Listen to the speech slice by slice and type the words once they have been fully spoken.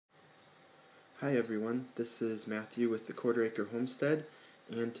Hi everyone, this is Matthew with the Quarter Acre Homestead,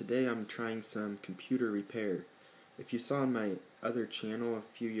 and today I'm trying some computer repair. If you saw on my other channel a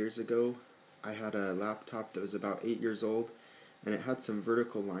few years ago, I had a laptop that was about 8 years old, and it had some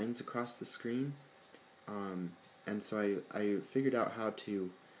vertical lines across the screen, and so I figured out how to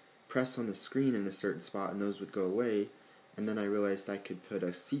press on the screen in a certain spot and those would go away, and then I realized I could put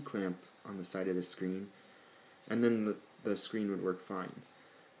a C-clamp on the side of the screen, and then the screen would work fine.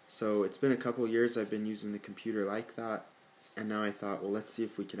 So it's been a couple years I've been using the computer like that, and now I thought, well, let's see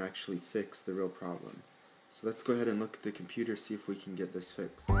if we can actually fix the real problem. So let's go ahead and look at the computer, see if we can get this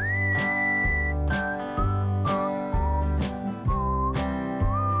fixed.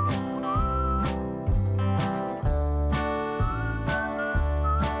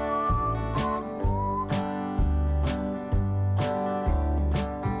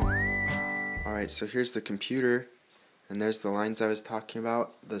 Alright, so here's the computer. And there's the lines I was talking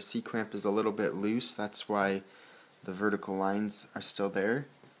about. The C-clamp is a little bit loose, that's why the vertical lines are still there.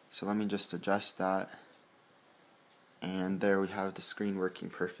 So let me just adjust that. And there we have the screen working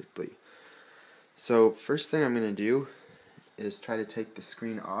perfectly. So first thing I'm going to do is try to take the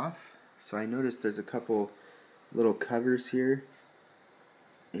screen off. So I noticed there's a couple little covers here.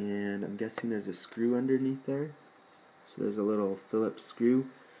 And I'm guessing there's a screw underneath there. So there's a little Phillips screw.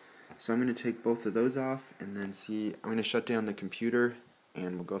 So I'm going to take both of those off and then I'm going to shut down the computer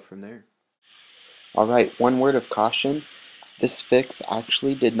and we'll go from there. Alright, one word of caution. This fix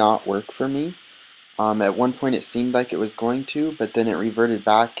actually did not work for me. At one point it seemed like it was going to, but then it reverted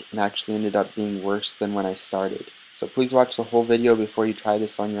back and actually ended up being worse than when I started. So please watch the whole video before you try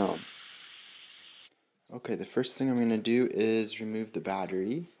this on your own. Okay, the first thing I'm going to do is remove the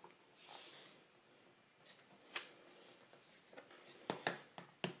battery.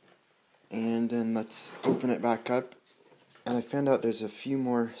 And then let's open it back up. And I found out there's a few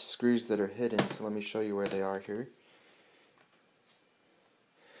more screws that are hidden, so let me show you where they are here.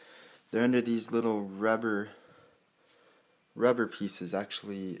 They're under these little rubber pieces,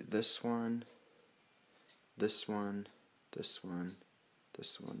 actually. This one, this one, this one,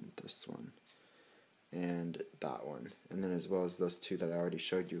 this one, this one, and that one. And then as well as those two that I already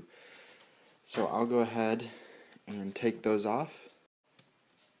showed you. So I'll go ahead and take those off.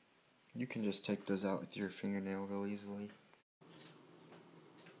 You can just take those out with your fingernail real easily.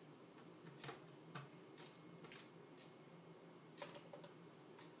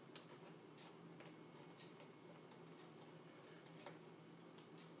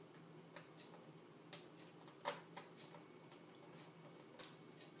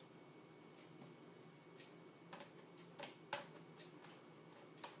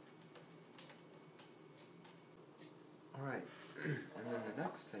 Alright, and then the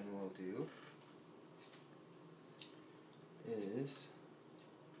next thing we'll do is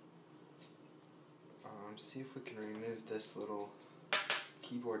see if we can remove this little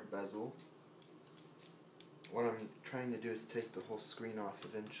keyboard bezel. What I'm trying to do is take the whole screen off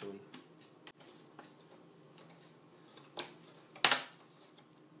eventually.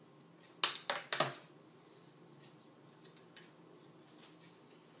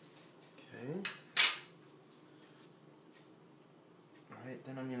 Okay. Alright,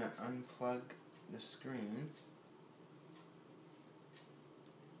 then I'm going to unplug the screen.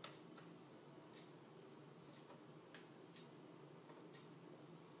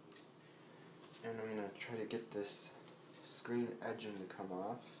 And I'm going to try to get this screen edging to come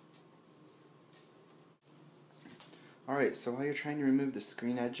off. Alright, so while you're trying to remove the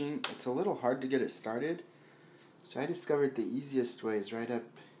screen edging, it's a little hard to get it started. So I discovered the easiest way is right up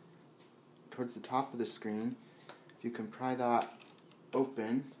towards the top of the screen. If you can pry that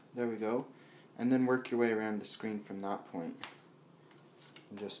open, there we go, and then work your way around the screen from that point.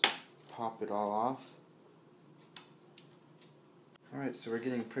 And just pop it all off. Alright, so we're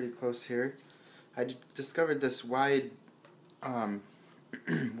getting pretty close here. I discovered this wide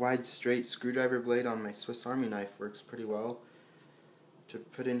straight screwdriver blade on my Swiss Army knife works pretty well to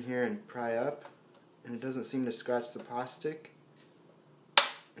put in here and pry up, and it doesn't seem to scratch the plastic.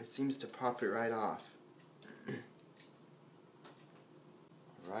 It seems to pop it right off.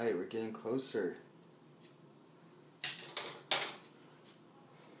 Alright, we're getting closer.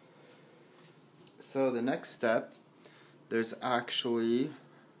 So the next step, there's actually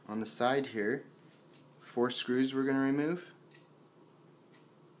on the side here 4 screws we're going to remove,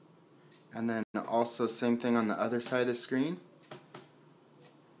 and then also same thing on the other side of the screen.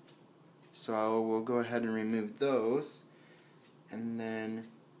 So we'll go ahead and remove those, and then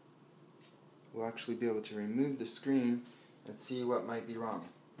we'll actually be able to remove the screen and see what might be wrong.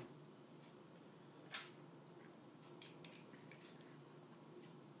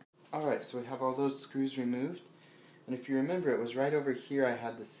 Alright, so we have all those screws removed, and if you remember, it was right over here I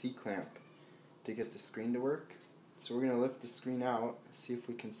had the C-clamp to get the screen to work. So we're going to lift the screen out, see if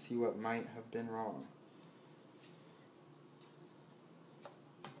we can see what might have been wrong.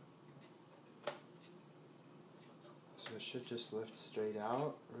 So it should just lift straight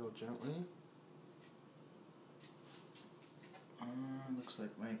out real gently. Looks like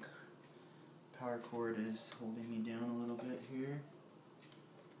my power cord is holding me down a little bit here.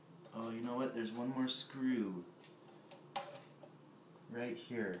 Oh, you know what? There's one more screw right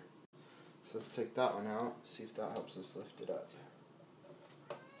here. So let's take that one out, see if that helps us lift it up.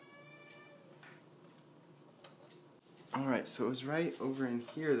 Alright, so it was right over in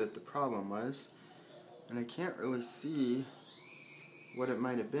here that the problem was, and I can't really see what it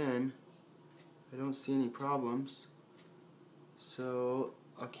might have been. I don't see any problems, so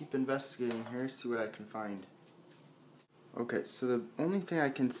I'll keep investigating here, see what I can find. Okay, so the only thing I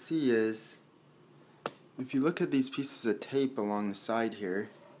can see is, if you look at these pieces of tape along the side here,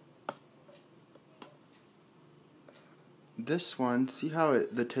 this one, see how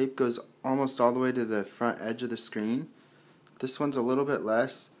the tape goes almost all the way to the front edge of the screen? This one's a little bit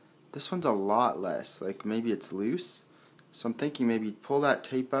less. This one's a lot less, like maybe it's loose. So I'm thinking maybe pull that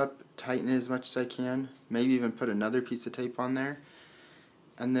tape up, tighten it as much as I can, maybe even put another piece of tape on there.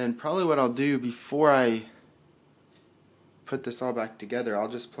 And then probably what I'll do before I put this all back together, I'll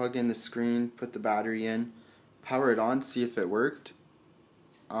just plug in the screen, put the battery in, power it on, see if it worked.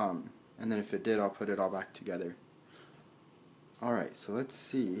 And then if it did, I'll put it all back together. Alright, so let's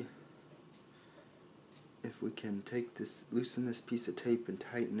see if we can take this, loosen this piece of tape and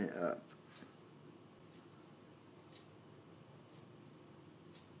tighten it up.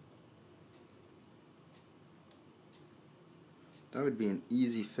 That would be an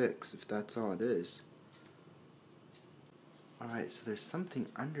easy fix if that's all it is. Alright, so there's something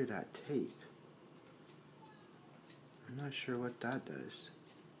under that tape. I'm not sure what that does.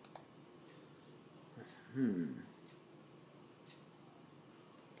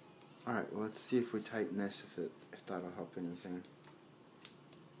 Alright, well let's see if we tighten this, if that'll help anything.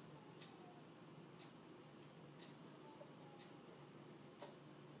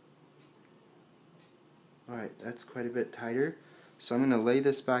 Alright, that's quite a bit tighter. So I'm going to lay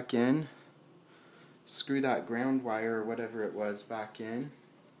this back in, screw that ground wire or whatever it was back in,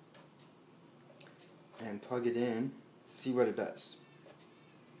 and plug it in, see what it does.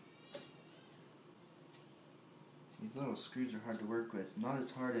 These little screws are hard to work with. Not as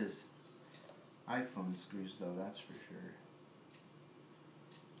hard as iPhone screws though, that's for sure.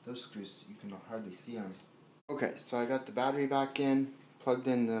 Those screws, you can hardly see them. Okay, so I got the battery back in, plugged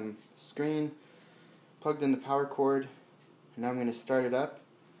in the screen, plugged in the power cord, and now I'm going to start it up,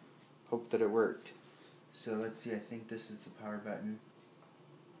 hope that it worked. So let's see, I think this is the power button.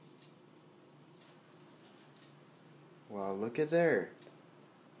 Well, look at there.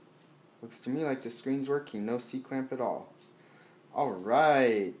 Looks to me like the screen's working, no C-clamp at all.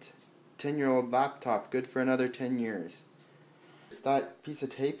 Alright, 10-year-old laptop, good for another 10 years. That piece of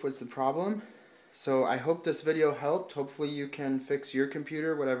tape was the problem. So I hope this video helped. Hopefully you can fix your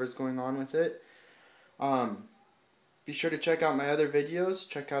computer, whatever's going on with it. Be sure to check out my other videos.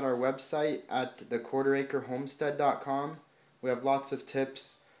 Check out our website at thequarteracrehomestead.com. We have lots of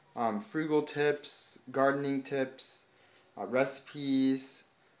tips, frugal tips, gardening tips, recipes,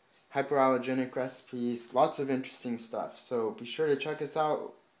 hypoallergenic recipes, lots of interesting stuff. So be sure to check us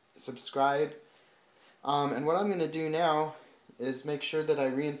out, subscribe. And what I'm going to do now is make sure that I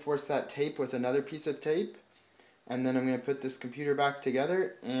reinforce that tape with another piece of tape, and then I'm going to put this computer back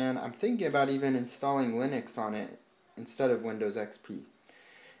together, and I'm thinking about even installing Linux on it instead of Windows XP.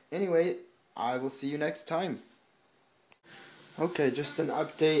 Anyway, I will see you next time. Okay, just an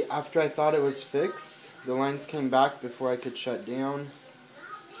update. After I thought it was fixed, the lines came back before I could shut down,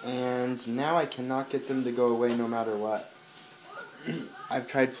 and now I cannot get them to go away no matter what. I've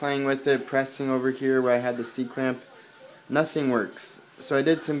tried playing with it, pressing over here where I had the C-clamp. Nothing works. So I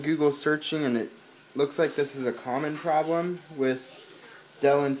did some Google searching, and it looks like this is a common problem with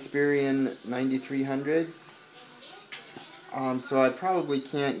Dell Inspiron 9300s. So I probably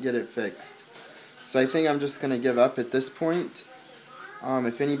can't get it fixed. So I think I'm just going to give up at this point.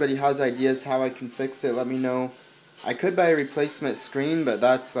 If anybody has ideas how I can fix it, let me know. I could buy a replacement screen, but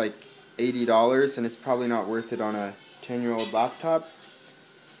that's like $80, and it's probably not worth it on a 10-year-old laptop.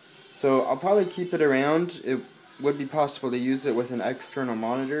 So I'll probably keep it around. It would be possible to use it with an external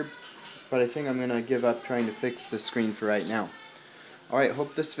monitor, but I think I'm going to give up trying to fix the screen for right now. Alright,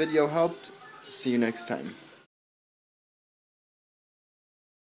 hope this video helped. See you next time.